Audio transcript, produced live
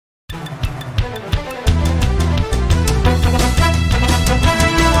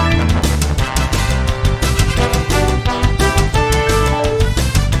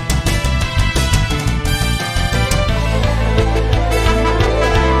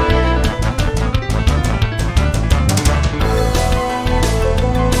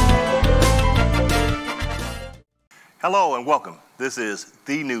and welcome. This is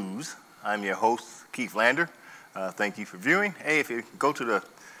The News. I'm your host, Keith Lander. Thank you for viewing. Hey, if you go to the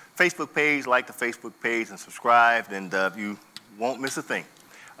Facebook page, like the Facebook page, and subscribe, then you won't miss a thing.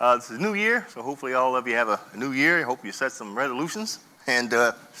 This is New Year, so hopefully all of you have a new year. I hope you set some resolutions and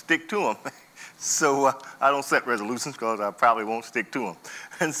stick to them. So I don't set resolutions because I probably won't stick to them.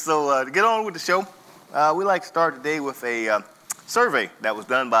 And so to get on with the show, we like to start today with a survey that was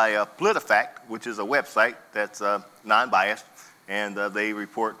done by PolitiFact, which is a website that's non-biased, and they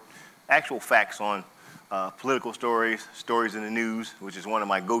report actual facts on political stories, stories in the news, which is one of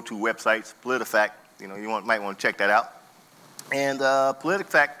my go-to websites, PolitiFact. You know, might want to check that out. And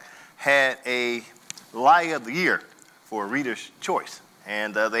PolitiFact had a lie of the year for Reader's Choice,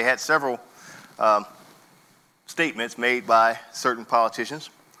 and they had several statements made by certain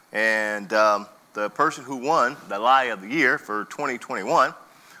politicians, and the person who won the lie of the year for 2021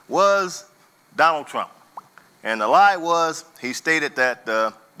 was Donald Trump. And the lie was, he stated that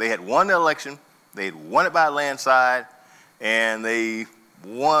they had won the election, they'd won it by a landslide, and they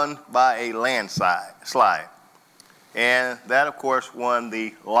won by a landslide. And that, of course, won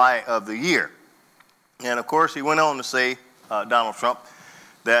the lie of the year. And, of course, he went on to say, Donald Trump,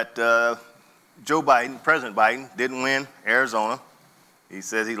 that President Biden, didn't win Arizona. He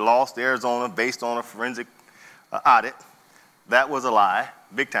says he lost Arizona based on a forensic audit. That was a lie,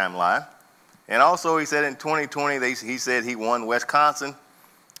 big-time lie. And also he said in 2020, he said he won Wisconsin.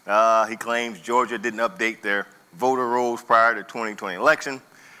 He claims Georgia didn't update their voter rolls prior to 2020 election.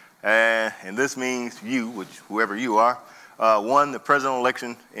 And this means you, whoever you are, won the presidential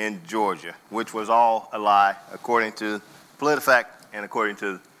election in Georgia, which was all a lie according to PolitiFact and according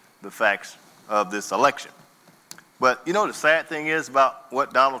to the facts of this election. But you know the sad thing is about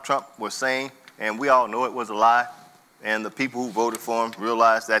what Donald Trump was saying, and we all know it was a lie, and the people who voted for him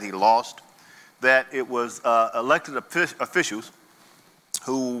realized that he lost, that it was elected officials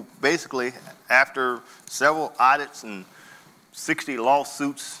who basically, after several audits and 60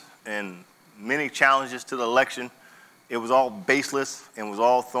 lawsuits and many challenges to the election, it was all baseless and was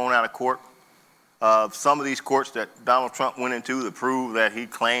all thrown out of court. Some of these courts that Donald Trump went into to prove that he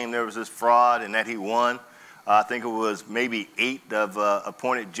claimed there was this fraud and that he won, I think it was maybe 8 of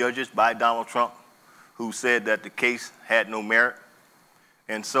appointed judges by Donald Trump who said that the case had no merit.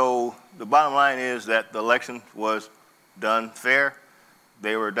 And so the bottom line is that the election was done fair.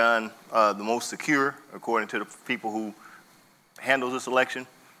 They were done the most secure, according to the people who handled this election.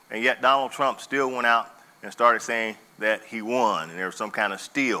 And yet Donald Trump still went out and started saying that he won and there was some kind of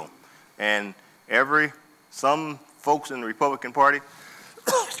steal. And some folks in the Republican Party,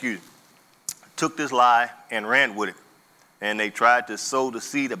 excuse me, took this lie and ran with it. And they tried to sow the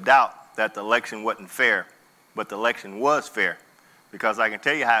seed of doubt that the election wasn't fair. But the election was fair. Because I can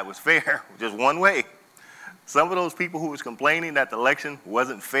tell you how it was fair, just one way. Some of those people who was complaining that the election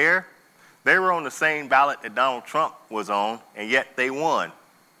wasn't fair, they were on the same ballot that Donald Trump was on, and yet they won.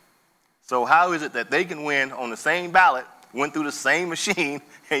 So how is it that they can win on the same ballot, went through the same machine,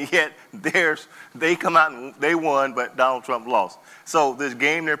 and yet they come out and they won, but Donald Trump lost? So this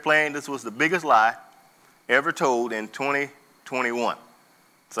game they're playing, this was the biggest lie ever told in 2021.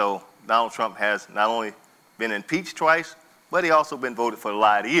 So Donald Trump has not only been impeached twice, but he also been voted for the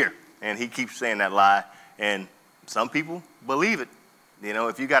lie of the year. And he keeps saying that lie, and some people believe it. You know,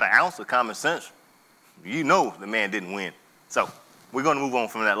 if you got an ounce of common sense, you know the man didn't win. So we're going to move on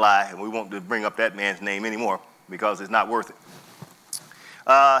from that lie, and we won't bring up that man's name anymore because it's not worth it.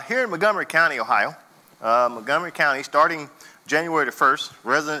 Here in Montgomery County, Ohio, Montgomery County, starting January the 1st,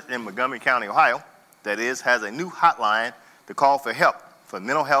 resident in Montgomery County, Ohio, that is, has a new hotline to call for help for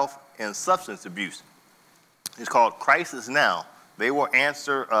mental health and substance abuse. It's called Crisis Now. They will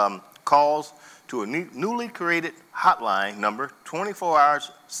answer calls to a newly created hotline number 24 hours,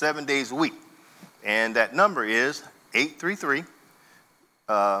 7 days a week. And that number is 833-5800.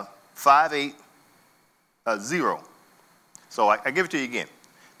 So I give it to you again.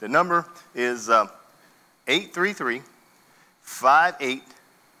 The number is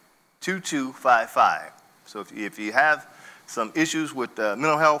 833-582255. So if you have some issues with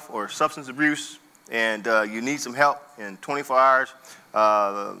mental health or substance abuse and you need some help in 24 hours,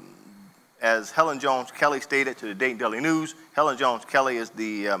 as Helen Jones Kelly stated to the Dayton Daily News, Helen Jones Kelly is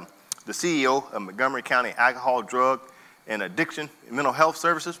the CEO of Montgomery County Alcohol, Drug, and Addiction and Mental Health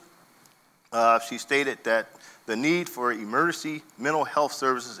Services. She stated that the need for emergency mental health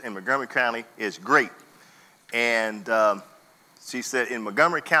services in Montgomery County is great. And she said in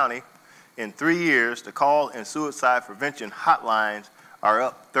Montgomery County, in 3 years, the call and suicide prevention hotlines are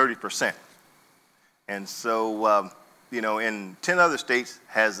up 30%. And so, in 10 other states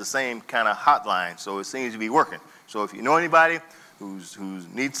has the same kind of hotline, so it seems to be working. So if you know anybody who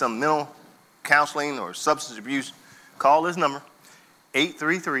needs some mental counseling or substance abuse, call this number,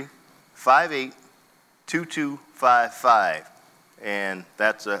 833-582255. And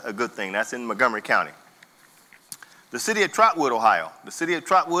that's a good thing. That's in Montgomery County. The city of Trotwood, Ohio. The city of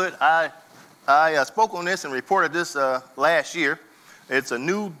Trotwood, I spoke on this and reported this last year. It's a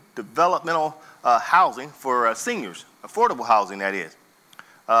new developmental housing for seniors, affordable housing, that is.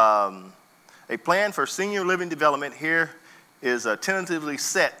 A plan for senior living development here is tentatively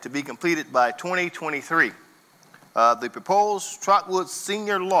set to be completed by 2023. The proposed Trotwood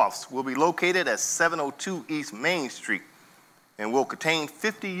Senior Lofts will be located at 702 East Main Street and will contain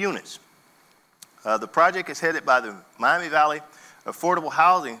 50 units. The project is headed by the Miami Valley Affordable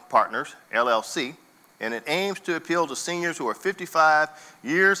Housing Partners, LLC, and it aims to appeal to seniors who are 55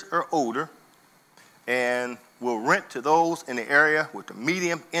 years or older and will rent to those in the area with a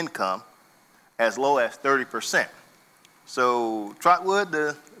medium income as low as 30%. So Trotwood,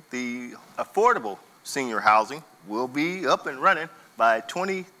 the affordable senior housing, will be up and running by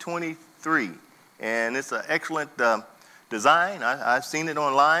 2023. And it's an excellent design. I've seen it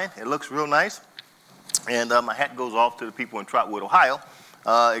online. It looks real nice. And my hat goes off to the people in Trotwood, Ohio,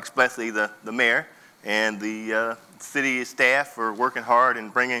 especially the mayor and the city staff for working hard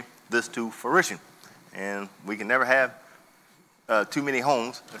and bringing this to fruition. And we can never have too many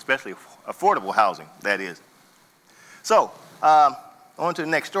homes, especially affordable housing, that is. So, on to the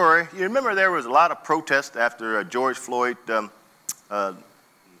next story. You remember there was a lot of protest after George Floyd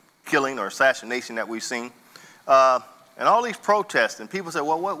killing or assassination that we've seen. And all these protests, and people say,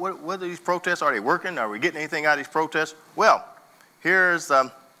 well, what are these protests? Are they working? Are we getting anything out of these protests? Well, here's,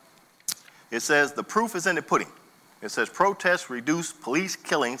 it says the proof is in the pudding. It says protests reduce police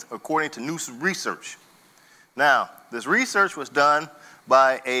killings according to new research. Now, this research was done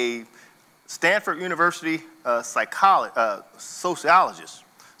by a Stanford University sociologist,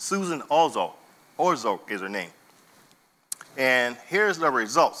 Susan Orzok. Orzok is her name. And here's the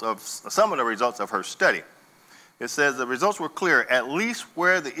results of some of the results of her study. It says the results were clear, at least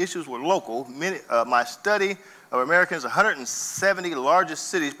where the issues were local. My study of Americans' 170 largest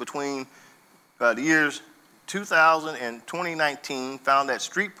cities between the years 2000 and 2019 found that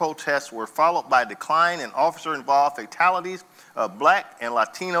street protests were followed by a decline in officer-involved fatalities of Black and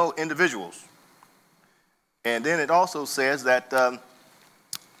Latino individuals. And then it also says that the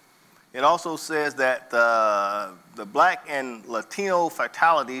Black and Latino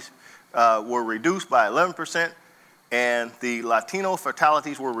fatalities were reduced by 11%, and the Latino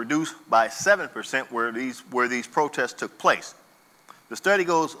fatalities were reduced by 7% where these protests took place. The study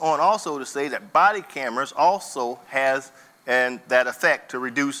goes on also to say that body cameras also has that effect to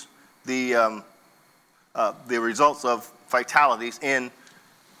reduce the results of fatalities in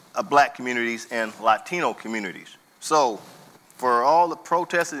Black communities and Latino communities. So for all the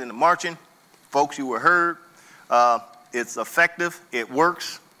protesting and the marching, folks, you were heard. It's effective. It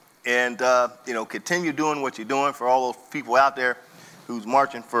works. And, continue doing what you're doing for all those people out there who's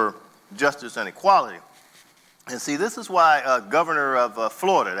marching for justice and equality. And see, this is why Governor of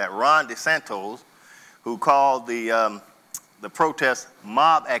Florida, that Ron DeSantis, who called the protests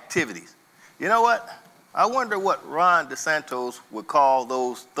mob activities. You know what? I wonder what Ron DeSantis would call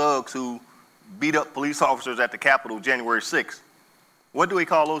those thugs who beat up police officers at the Capitol January 6th. What do he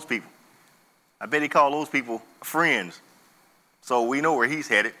call those people? I bet he called those people friends. So we know where he's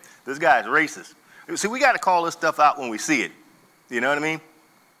headed. This guy's racist. See, we got to call this stuff out when we see it. You know what I mean?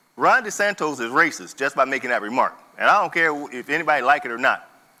 Ron DeSantis is racist just by making that remark. And I don't care if anybody like it or not.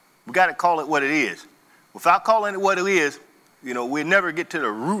 We got to call it what it is. Without calling it what it is, we'll never get to the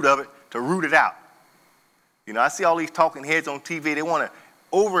root of it, to root it out. I see all these talking heads on TV. They want to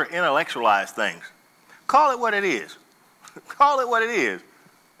over-intellectualize things. Call it what it is. Call it what it is.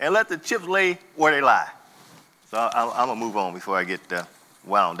 And let the chips lay where they lie. So I'm going to move on before I get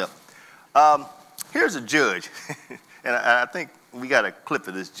wound up. Here's a judge. And I think we got a clip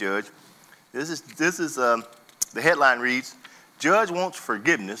of this judge. This is the headline reads, "Judge wants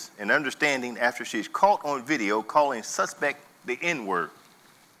forgiveness and understanding after she's caught on video calling suspect the N-word."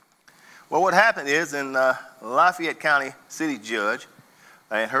 Well, what happened is in Lafayette County City Judge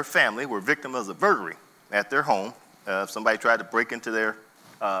and her family were victims of a burglary at their home. Somebody tried to break into their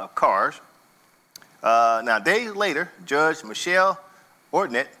cars. Now, days later, Judge Michelle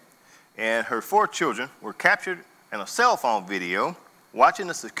Ordnett and her 4 children were captured in a cell phone video watching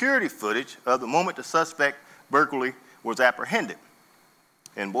the security footage of the moment the suspect burglary was apprehended.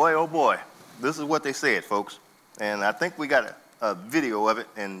 And boy, oh boy, this is what they said, folks. And I think we got a video of it,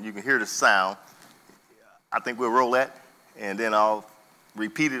 and you can hear the sound. I think we'll roll that, and then I'll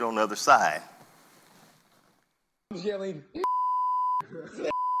repeat it on the other side. yelling.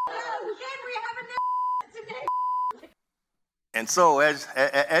 And so,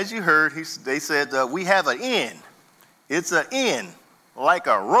 as you heard, they said, we have an N. It's an N, like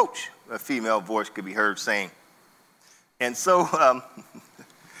a roach, a female voice could be heard saying. And so,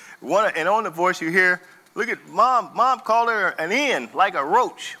 and on the voice you hear, look at mom called her an N, like a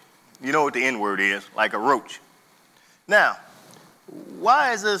roach. You know what the N word is, like a roach. Now,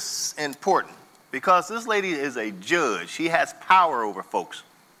 why is this important? Because this lady is a judge. She has power over folks.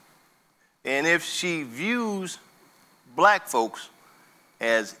 And if she views black folks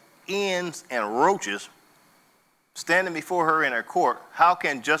as N's and roaches standing before her in her court, how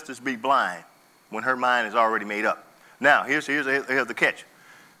can justice be blind when her mind is already made up? Now, here's the catch.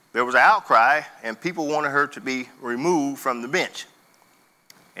 There was an outcry, and people wanted her to be removed from the bench.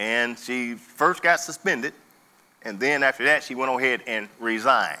 And she first got suspended, and then after that, she went ahead and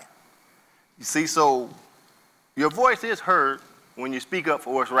resigned. You see, so your voice is heard when you speak up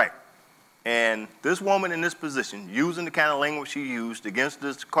for what's right. And this woman in this position, using the kind of language she used against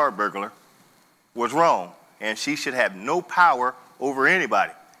this car burglar, was wrong. And she should have no power over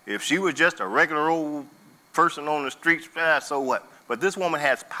anybody. If she was just a regular old person on the streets, so what? But this woman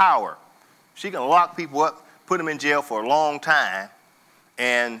has power. She can lock people up, put them in jail for a long time.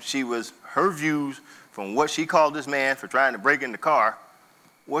 And her views from what she called this man for trying to break in the car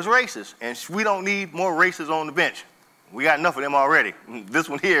was racist. And we don't need more racists on the bench. We got enough of them already. This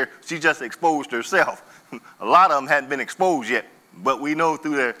one here, she just exposed herself. A lot of them hadn't been exposed yet, but we know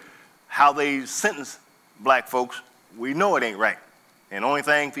through how they sentence black folks, we know it ain't right. And the only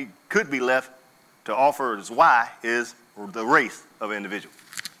thing could be left to offer as why is the race of an individual.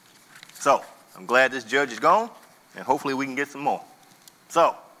 So, I'm glad this judge is gone, and hopefully we can get some more.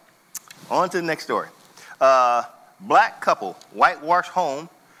 So, on to the next story. Black couple, whitewash home,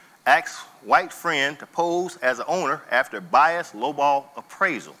 asks white friend to pose as an owner after biased lowball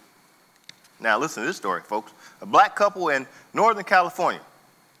appraisal. Now listen to this story, folks. A black couple in Northern California,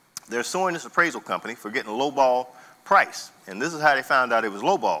 they're suing this appraisal company for getting a lowball price. And this is how they found out it was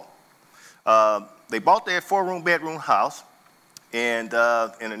lowball. They bought their 4-room bedroom house in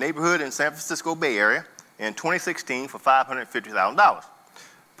a neighborhood in San Francisco Bay Area in 2016 for $550,000.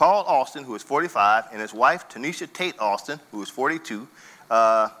 Paul Austin, who is 45, and his wife, Tanisha Tate Austin, who is 42,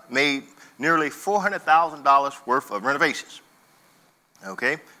 made nearly $400,000 worth of renovations.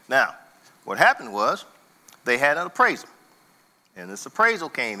 Okay? Now, what happened was they had an appraisal. And this appraisal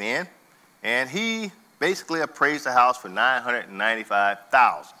came in, and he basically appraised the house for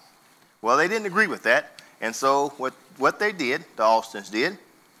 $995,000. Well, they didn't agree with that, and so what they did, the Austins did,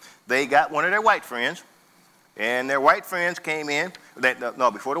 they got one of their white friends, and their white friends came in.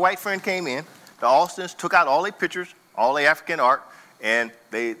 Before the white friend came in, the Austins took out all their pictures, all their African art, and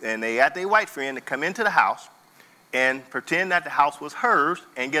they got their white friend to come into the house and pretend that the house was hers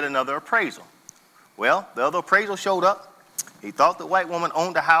and get another appraisal. Well, the other appraisal showed up. He thought the white woman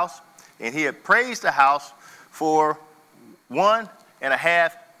owned the house, and he appraised the house for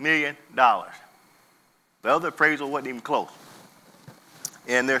 $1.5 million. The other appraisal wasn't even close.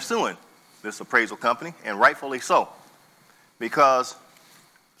 And they're suing this appraisal company, and rightfully so, because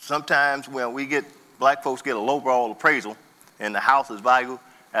sometimes when black folks get a lowball appraisal, and the house is valued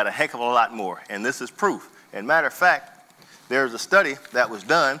at a heck of a lot more, and this is proof. And matter of fact, there's a study that was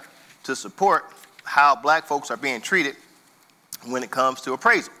done to support how black folks are being treated when it comes to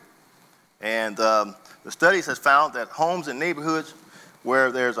appraisal. And the studies has found that homes in neighborhoods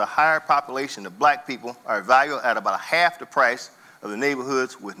where there's a higher population of black people are valued at about half the price of the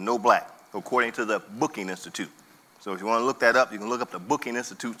neighborhoods with no black, according to the Booking Institute. So if you want to look that up, you can look up the Booking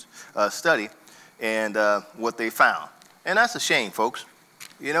Institute's study and what they found. And that's a shame, folks.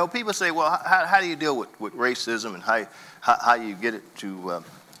 You know, people say, well, how do you deal with racism and how you get it to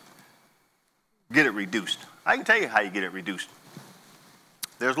get it reduced? I can tell you how you get it reduced.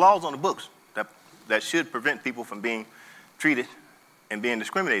 There's laws on the books that should prevent people from being treated and being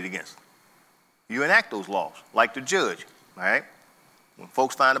discriminated against. You enact those laws, like the judge, all right? When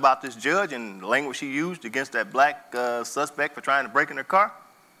folks find about this judge and the language she used against that black suspect for trying to break in her car,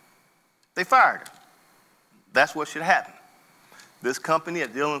 they fired her. That's what should happen. This company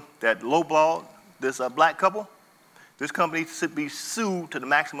that lowballed this black couple, this company should be sued to the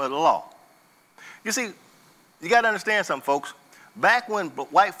maximum of the law. You see, you got to understand something, folks. Back when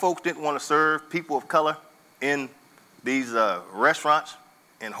white folks didn't want to serve people of color in these restaurants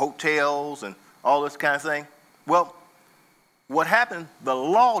and hotels and all this kind of thing, well, what happened, the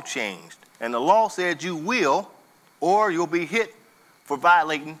law changed. And the law said you will or you'll be hit for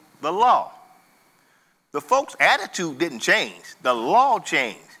violating the law. The folks' attitude didn't change. The law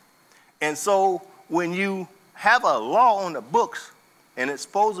changed. And so when you have a law on the books and it's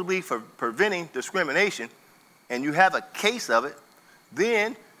supposedly for preventing discrimination, and you have a case of it,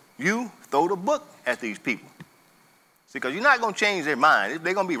 then you throw the book at these people. See, because you're not going to change their mind. If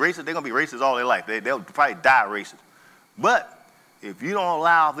they're going to be racist, they're going to be racist all their life. They'll probably die racist. But if you don't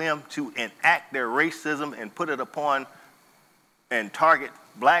allow them to enact their racism and put it upon and target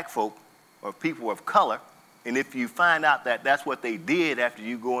black folk or people of color, and if you find out that that's what they did after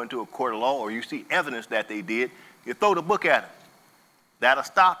you go into a court of law or you see evidence that they did, you throw the book at them. That'll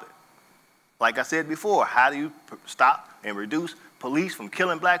stop it. Like I said before, how do you stop and reduce police from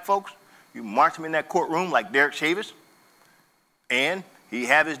killing black folks? You march them in that courtroom like Derek Chavis, and he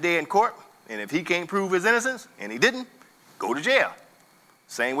have his day in court, and if he can't prove his innocence, and he didn't, go to jail.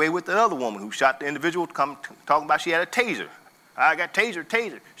 Same way with the other woman who shot the individual, talking about she had a taser. I got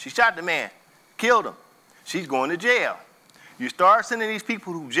taser. She shot the man, killed him. She's going to jail. You start sending these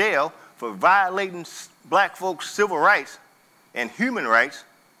people to jail for violating black folks' civil rights and human rights,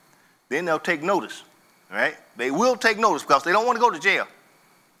 then they'll take notice, all right? They will take notice because they don't want to go to jail.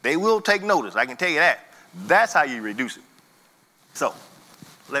 They will take notice, I can tell you that. That's how you reduce it. So,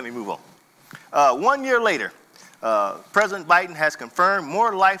 let me move on. 1 year later, President Biden has confirmed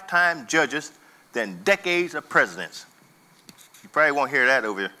more lifetime judges than decades of presidents. You probably won't hear that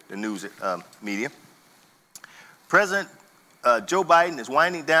over the news media. President Joe Biden is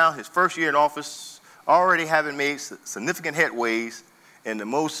winding down his first year in office, already having made significant headways in the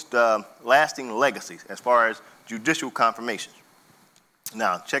most lasting legacies as far as judicial confirmations.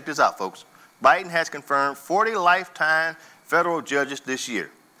 Now, check this out, folks. Biden has confirmed 40 lifetime federal judges this year.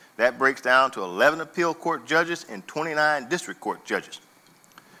 That breaks down to 11 appeal court judges and 29 district court judges.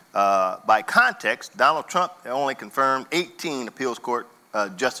 By context, Donald Trump only confirmed 18 appeals court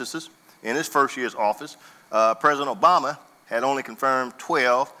justices in his first year's office. President Obama had only confirmed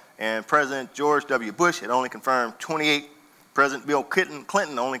 12, and President George W. Bush had only confirmed 28. President Bill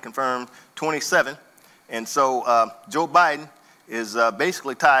Clinton only confirmed 27. And so Joe Biden is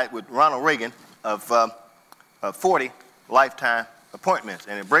basically tied with Ronald Reagan of 40 lifetime appointments.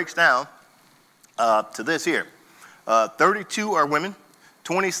 And it breaks down to this here. 32 are women,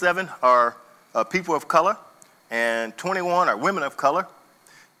 27 are people of color, and 21 are women of color,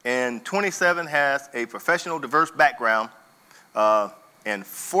 and 27 has a professional diverse background, and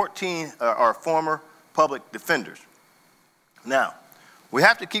 14 are former public defenders. Now, we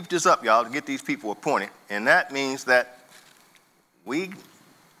have to keep this up, y'all, to get these people appointed, and that means that we,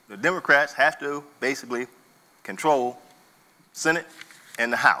 the Democrats, have to basically control Senate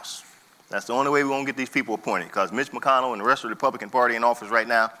and the House. That's the only way we're going to get these people appointed, because Mitch McConnell and the rest of the Republican Party in office right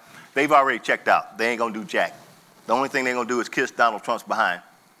now, they've already checked out. They ain't going to do jack. The only thing they're going to do is kiss Donald Trump's behind.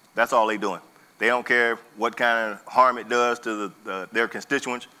 That's all they're doing. They don't care what kind of harm it does to their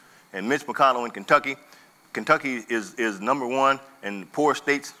constituents. And Mitch McConnell in Kentucky, Kentucky is number one in poor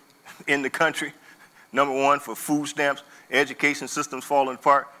states in the country, number one for food stamps, education systems falling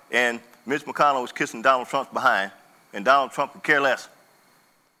apart, and Mitch McConnell is kissing Donald Trump's behind, and Donald Trump can care less.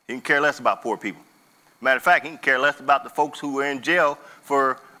 He can care less about poor people. Matter of fact, he can care less about the folks who were in jail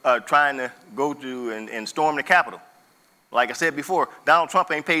for trying to go to and storm the Capitol. Like I said before, Donald Trump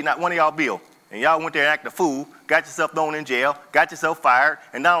ain't paid not one of y'all bill. And y'all went there and acted a fool, got yourself thrown in jail, got yourself fired,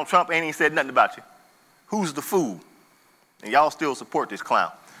 and Donald Trump ain't even said nothing about you. Who's the fool? And y'all still support this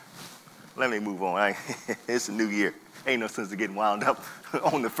clown. Let me move on. It's a new year. Ain't no sense of getting wound up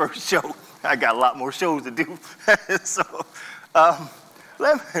on the first show. I got a lot more shows to do. So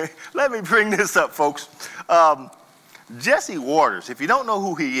let me bring this up, folks. Jesse Watters, if you don't know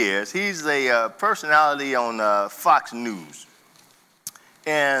who he is, he's a personality on Fox News.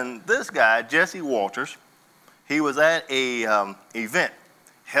 And this guy, Jesse Watters, he was at a event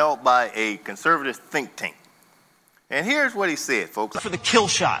held by a conservative think tank. And here's what he said, folks. For the kill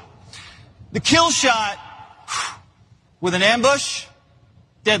shot. The kill shot with an ambush,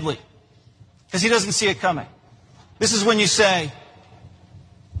 deadly, because he doesn't see it coming. This is when you say,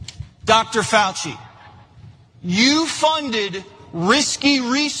 Dr. Fauci, you funded risky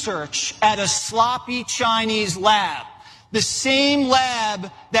research at a sloppy Chinese lab, the same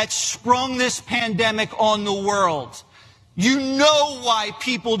lab that sprung this pandemic on the world. You know why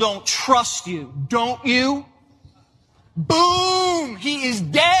people don't trust you, don't you? Boom! He is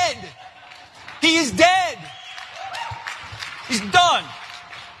dead. He is dead. He's done.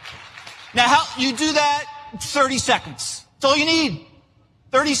 Now, how you do that? 30 seconds. That's all you need.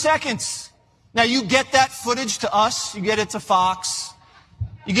 30 seconds. Now, you get that footage to us. You get it to Fox.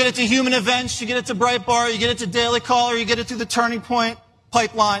 You get it to Human Events. You get it to Breitbart. You get it to Daily Caller. You get it through the Turning Point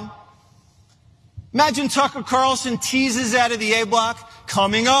pipeline. Imagine Tucker Carlson teases out of the A block,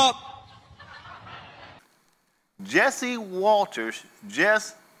 coming up. Jesse Walters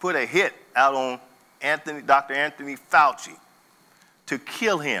just put a hit out on Dr. Anthony Fauci to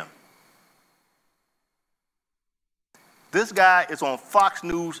kill him. This guy is on Fox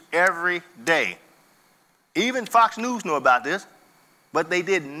News every day. Even Fox News knew about this, but they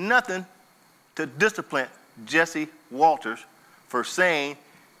did nothing to discipline Jesse Walters for saying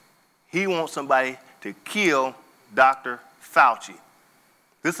he wants somebody to kill Dr. Fauci.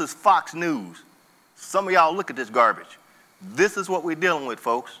 This is Fox News. Some of y'all look at this garbage. This is what we're dealing with,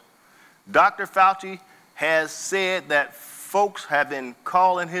 folks. Dr. Fauci has said that folks have been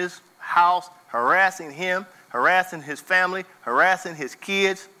calling his house, harassing him, harassing his family, harassing his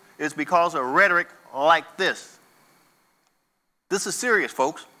kids. It's because of rhetoric like this. This is serious,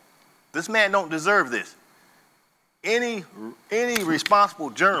 folks. This man don't deserve this. Any responsible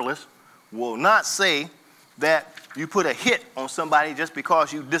journalist will not say that you put a hit on somebody just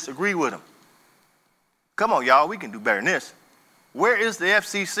because you disagree with them. Come on, y'all, we can do better than this. Where is the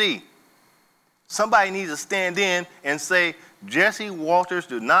FCC? Somebody needs to stand in and say, Jesse Walters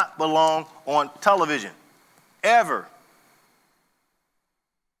do not belong on television, ever.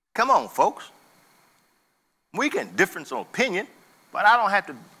 Come on, folks. We can difference of opinion, but I don't have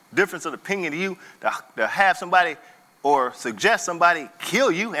to difference of opinion to you to have somebody or suggest somebody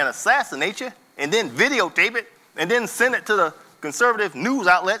kill you and assassinate you and then videotape it and then send it to the conservative news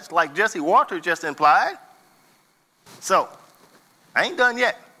outlets like Jesse Walters just implied. So, I ain't done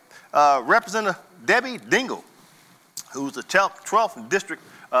yet. Representative Debbie Dingell, who's the 12th district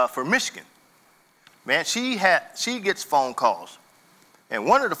for Michigan, man, she gets phone calls. And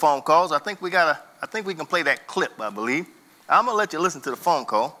one of the phone calls, I think we can play that clip, I believe. I'm gonna let you listen to the phone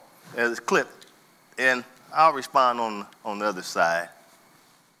call, this clip, and I'll respond on the other side.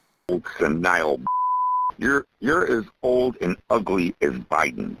 Senile. You're as old and ugly as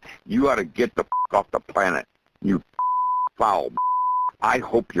Biden. You ought to get the off the planet. You foul. I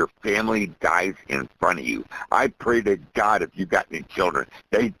hope your family dies in front of you. I pray to God if you got any children,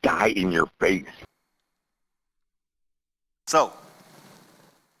 they die in your face. So,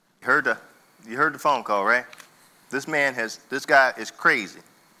 you heard the phone call, right? This guy is crazy.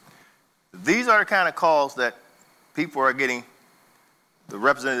 These are the kind of calls that people are getting, the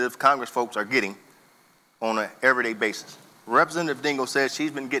representative Congress folks are getting on an everyday basis. Representative Dingell says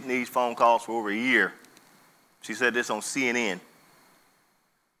she's been getting these phone calls for over a year. She said this on CNN.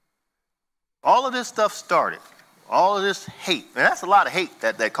 All of this stuff started, all of this hate, and that's a lot of hate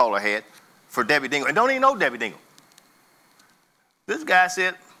that that caller had for Debbie Dingell, and don't even know Debbie Dingell. This guy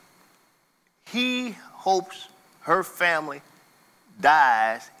said he hopes her family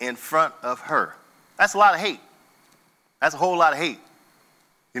dies in front of her. That's a lot of hate. That's a whole lot of hate.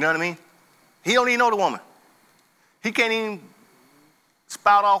 You know what I mean? He don't even know the woman. He can't even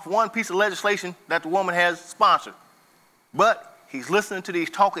spout off one piece of legislation that the woman has sponsored. But he's listening to these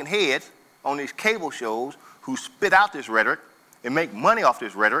talking heads on these cable shows who spit out this rhetoric and make money off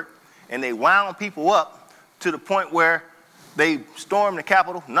this rhetoric, and they wound people up to the point where they storm the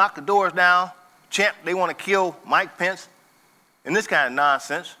Capitol, knock the doors down, chant they want to kill Mike Pence, and this kind of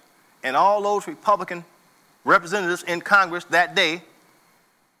nonsense. And all those Republican representatives in Congress that day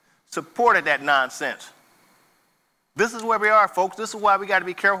supported that nonsense. This is where we are, folks. This is why we got to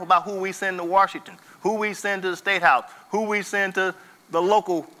be careful about who we send to Washington, who we send to the State House, who we send to the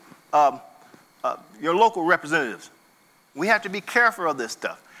local, your local representatives. We have to be careful of this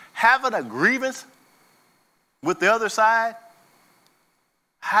stuff. Having a grievance with the other side,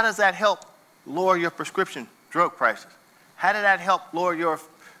 how does that help lower your prescription drug prices? How did that help lower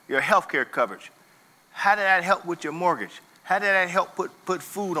your health care coverage? How did that help with your mortgage? How did that help put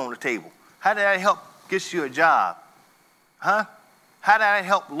food on the table? How did that help get you a job? Huh? How did that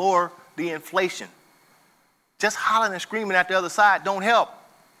help lower the inflation? Just hollering and screaming at the other side don't help.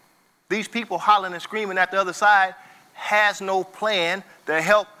 These people hollering and screaming at the other side has no plan to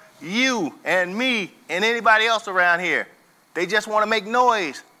help you and me and anybody else around here. They just want to make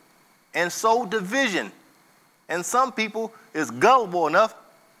noise and sow division. And some people is gullible enough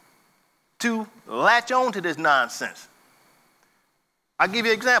to latch on to this nonsense. I'll give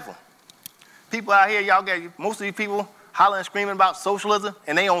you an example. People out here, most of these people hollering and screaming about socialism,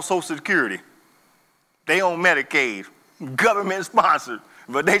 and they on Social Security. They on Medicaid, government sponsored.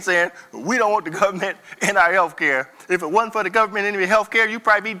 But they saying, we don't want the government in our health care. If it wasn't for the government in your health care, you'd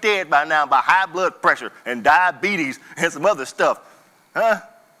probably be dead by now by high blood pressure and diabetes and some other stuff. Huh?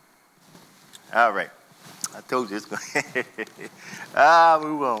 All right. I told you it's going to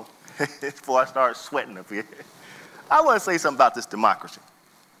move on before I start sweating up here. I want to say something about this democracy.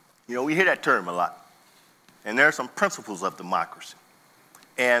 You know, we hear that term a lot. And there are some principles of democracy.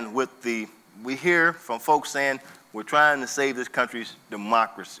 And with the we hear from folks saying we're trying to save this country's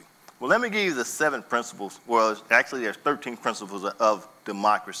democracy. Well, let me give you the 7 principles. Well, actually, there's 13 principles of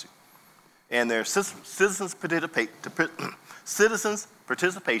democracy. And there's citizens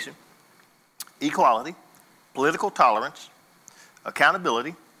participation, equality, political tolerance,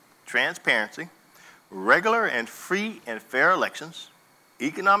 accountability, transparency, regular and free and fair elections,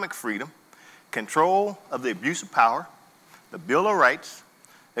 economic freedom, control of the abuse of power, the Bill of Rights,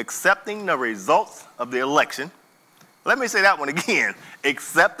 accepting the results of the election. Let me say that one again.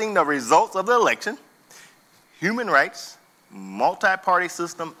 Accepting the results of the election, human rights, multi-party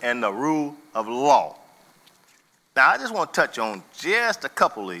system, and the rule of law. Now, I just want to touch on just a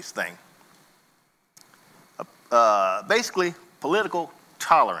couple of these things. Basically, political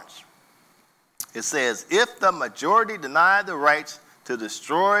tolerance. It says, if the majority deny the rights to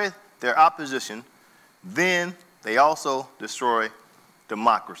destroy their opposition, then they also destroy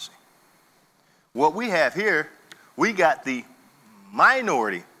democracy. What we have here, we got the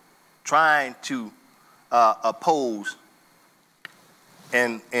minority trying to oppose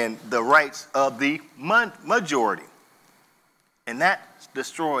and the rights of the majority. And that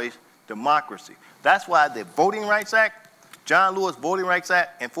destroys democracy. That's why the Voting Rights Act, John Lewis Voting Rights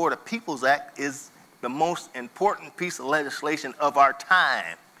Act, and For the People's Act is the most important piece of legislation of our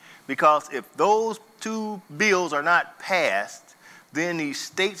time. Because if those 2 bills are not passed, then these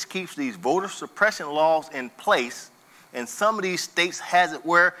states keeps these voter suppression laws in place, and some of these states has it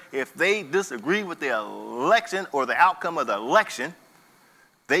where if they disagree with the election or the outcome of the election,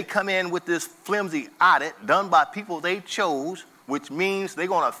 they come in with this flimsy audit done by people they chose, which means they're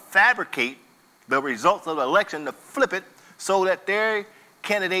going to fabricate the results of the election to flip it so that their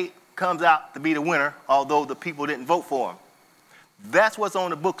candidate comes out to be the winner, although the people didn't vote for him. That's what's on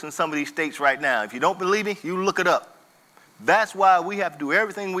the books in some of these states right now. If you don't believe me, you look it up. That's why we have to do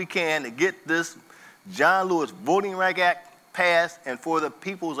everything we can to get this John Lewis Voting Rights Act passed and For the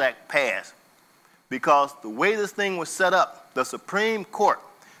People's Act passed. Because the way this thing was set up, the Supreme Court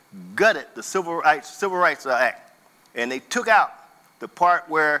gutted the Civil Rights Act. And they took out the part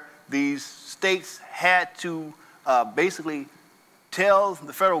where these states had to basically tell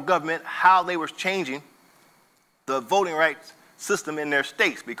the federal government how they were changing the voting rights system in their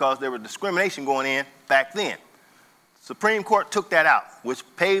states because there was discrimination going in back then. Supreme Court took that out, which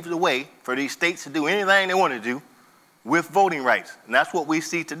paved the way for these states to do anything they want to do with voting rights. And that's what we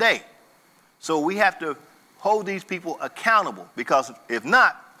see today. So we have to hold these people accountable because if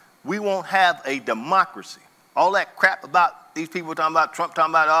not, we won't have a democracy. All that crap about these people talking about, Trump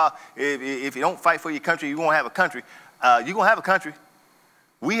talking about, if you don't fight for your country, you won't have a country. You're going to have a country.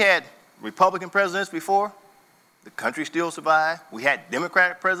 We had Republican presidents before. The country still survived. We had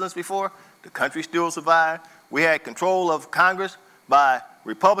Democratic presidents before. The country still survived. We had control of Congress by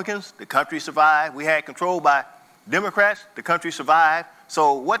Republicans. The country survived. We had control by Democrats. The country survived.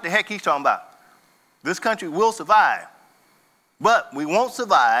 So what the heck he's talking about? This country will survive. But we won't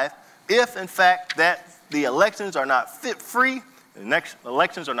survive if, in fact, that the elections are not free, the next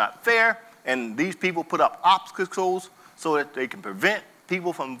elections are not fair, and these people put up obstacles so that they can prevent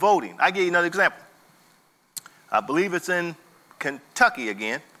people from voting. I'll give you another example. I believe it's in Kentucky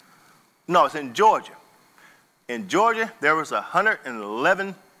again. No, it's in Georgia. In Georgia, there was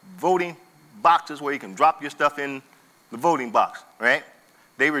 111 voting boxes where you can drop your stuff in the voting box, right?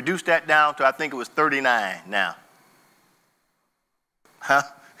 They reduced that down to, I think it was 39 now. Huh?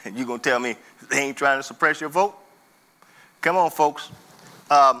 And you gonna tell me they ain't trying to suppress your vote? Come on, folks.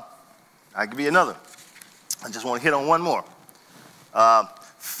 I'll give you another. I just want to hit on one more.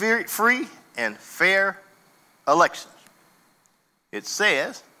 Free and fair elections. It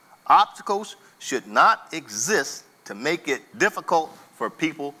says obstacles should not exist to make it difficult for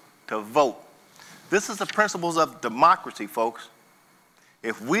people to vote. This is the principles of democracy, folks.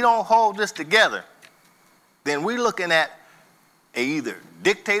 If we don't hold this together, then we're looking at either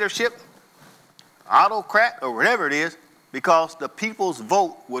dictatorship, autocrat, or whatever it is, because the people's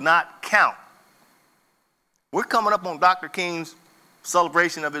vote will not count. We're coming up on Dr. King's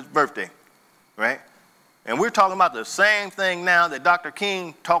celebration of his birthday, right? And we're talking about the same thing now that Dr.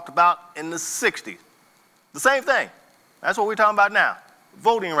 King talked about in the 60s. The same thing. That's what we're talking about now,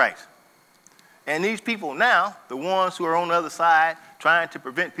 voting rights. And these people now, the ones who are on the other side trying to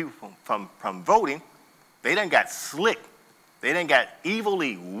prevent people from voting, they done got slick. They done got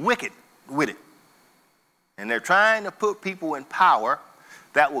evilly wicked with it. And they're trying to put people in power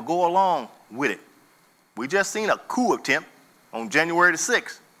that will go along with it. We just seen a coup attempt on January the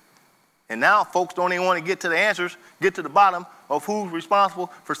 6th. And now folks don't even want to get to the answers, get to the bottom of who's responsible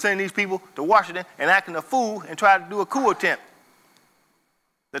for sending these people to Washington and acting a fool and try to do a coup attempt.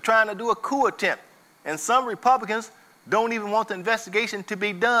 They're trying to do a coup attempt. And some Republicans don't even want the investigation to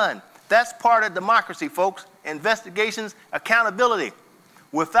be done. That's part of democracy, folks. Investigations, accountability.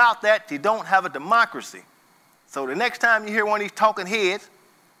 Without that, you don't have a democracy. So the next time you hear one of these talking heads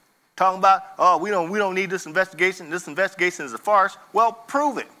talking about, oh, we don't need this investigation is a farce, well,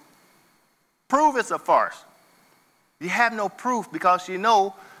 prove it. Prove it's a farce. You have no proof because you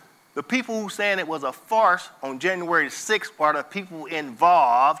know the people who saying it was a farce on January 6th are the people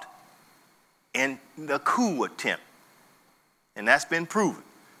involved in the coup attempt. And that's been proven.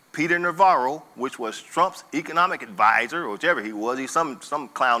 Peter Navarro, which was Trump's economic advisor, or whichever he was, he's some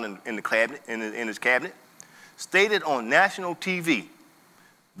clown in the cabinet, in his cabinet, stated on national TV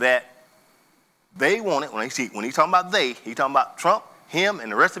that they wanted, when he's talking about they, he's talking about Trump, him,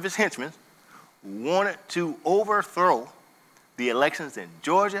 and the rest of his henchmen, wanted to overthrow the elections in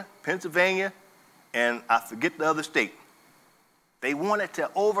Georgia, Pennsylvania, and I forget the other state. They wanted to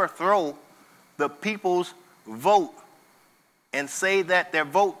overthrow the people's vote and say that their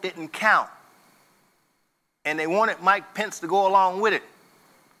vote didn't count. And they wanted Mike Pence to go along with it.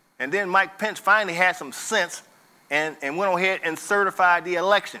 And then Mike Pence finally had some sense and went ahead and certified the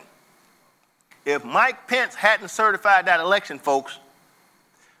election. If Mike Pence hadn't certified that election, folks,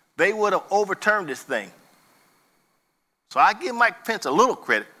 they would have overturned this thing. So I give Mike Pence a little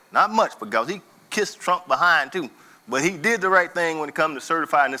credit, not much, because he kissed Trump behind too. But he did the right thing when it comes to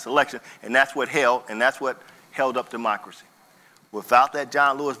certifying this election, and that's what held up democracy. Without that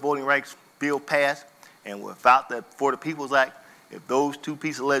John Lewis Voting Rights Bill passed, and without the For the People's Act, if those two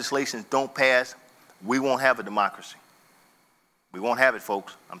pieces of legislation don't pass, we won't have a democracy. We won't have it,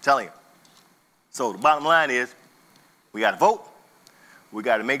 folks. I'm telling you. So the bottom line is, we got to vote. We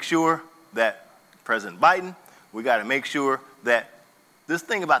got to make sure that President Biden, we got to make sure that this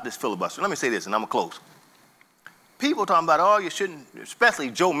thing about this filibuster, let me say this, and I'm going to close. People talking about, oh, you shouldn't, especially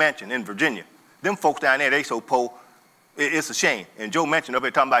Joe Manchin in Virginia. Them folks down there, they so poor, it's a shame. And Joe Manchin up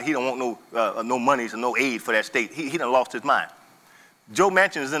there talking about he don't want no monies and no aid for that state. He done lost his mind. Joe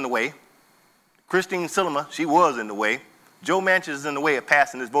Manchin is in the way. Christine Sinema, she was in the way. Joe Manchin is in the way of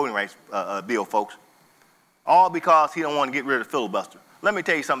passing this voting rights bill, folks. All because he don't want to get rid of the filibuster. Let me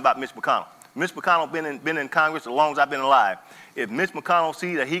tell you something about Mitch McConnell. Mitch McConnell been in Congress as long as I've been alive. If Mitch McConnell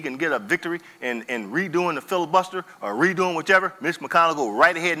sees that he can get a victory in redoing the filibuster or redoing whichever, Mitch McConnell go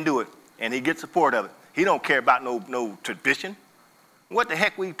right ahead and do it, and he gets support of it. He don't care about no tradition. What the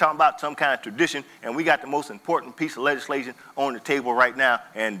heck we talking about some kind of tradition, and we got the most important piece of legislation on the table right now,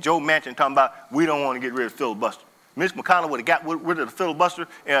 and Joe Manchin talking about we don't want to get rid of filibuster. Mitch McConnell would have got rid of the filibuster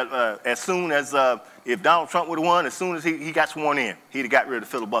as soon as, if Donald Trump would have won, as soon as he got sworn in, he'd have got rid of the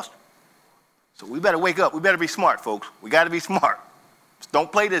filibuster. So we better wake up. We better be smart, folks. We got to be smart. Just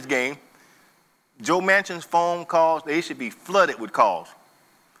don't play this game. Joe Manchin's phone calls, they should be flooded with calls,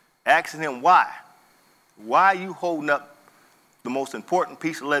 asking him why. Why are you holding up the most important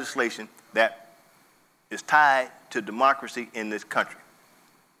piece of legislation that is tied to democracy in this country?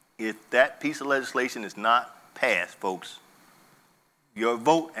 If that piece of legislation is not passed, folks, your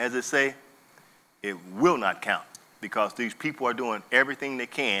vote, as it say, it will not count because these people are doing everything they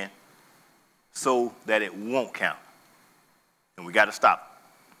can so that it won't count. And we got to stop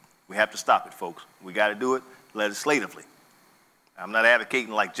it. We have to stop it, folks. We got to do it legislatively. I'm not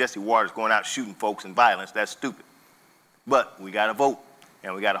advocating like Jesse Waters going out shooting folks in violence. That's stupid. But we got to vote,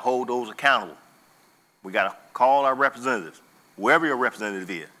 and we got to hold those accountable. We got to call our representatives, whoever your representative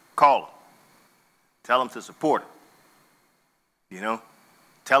is, call them. Tell them to support it. You know?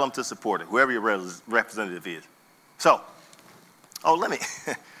 Tell them to support it, whoever your representative is. So, let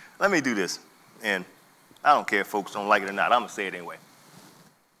me do this. And I don't care if folks don't like it or not. I'm going to say it anyway.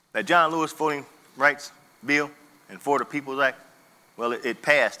 That John Lewis Voting Rights Bill and For the People's Act, well, it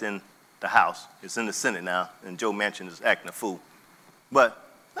passed in the House. It's in the Senate now, and Joe Manchin is acting a fool. But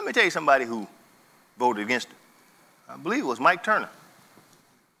let me tell you somebody who voted against it. I believe it was Mike Turner.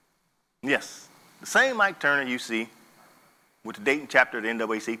 Yes, the same Mike Turner you see with the Dayton chapter of the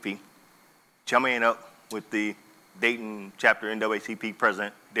NAACP, chumming up with the Dayton chapter NAACP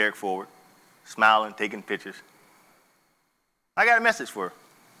president, Derek Ford, smiling, taking pictures. I got a message for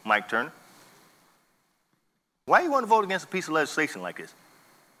Mike Turner. Why you want to vote against a piece of legislation like this?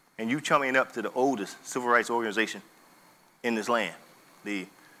 And you chumming up to the oldest civil rights organization in this land, the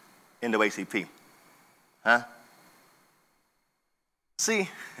NAACP. Huh? See,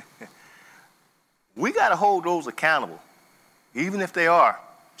 we got to hold those accountable, even if they are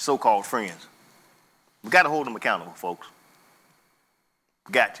so-called friends. We got to hold them accountable, folks.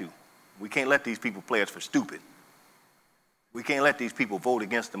 We got to. We can't let these people play us for stupid. We can't let these people vote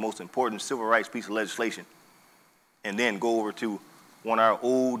against the most important civil rights piece of legislation and then go over to one of our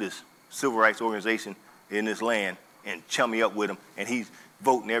oldest civil rights organizations in this land, and chummy up with him, and he's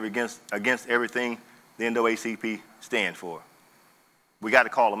voting against everything the NAACP stands for. We got to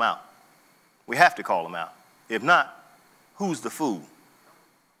call him out. We have to call him out. If not, who's the fool?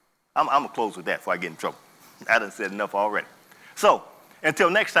 I'm going to close with that before I get in trouble. I done said enough already. So, until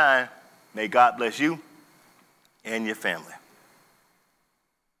next time, may God bless you and your family.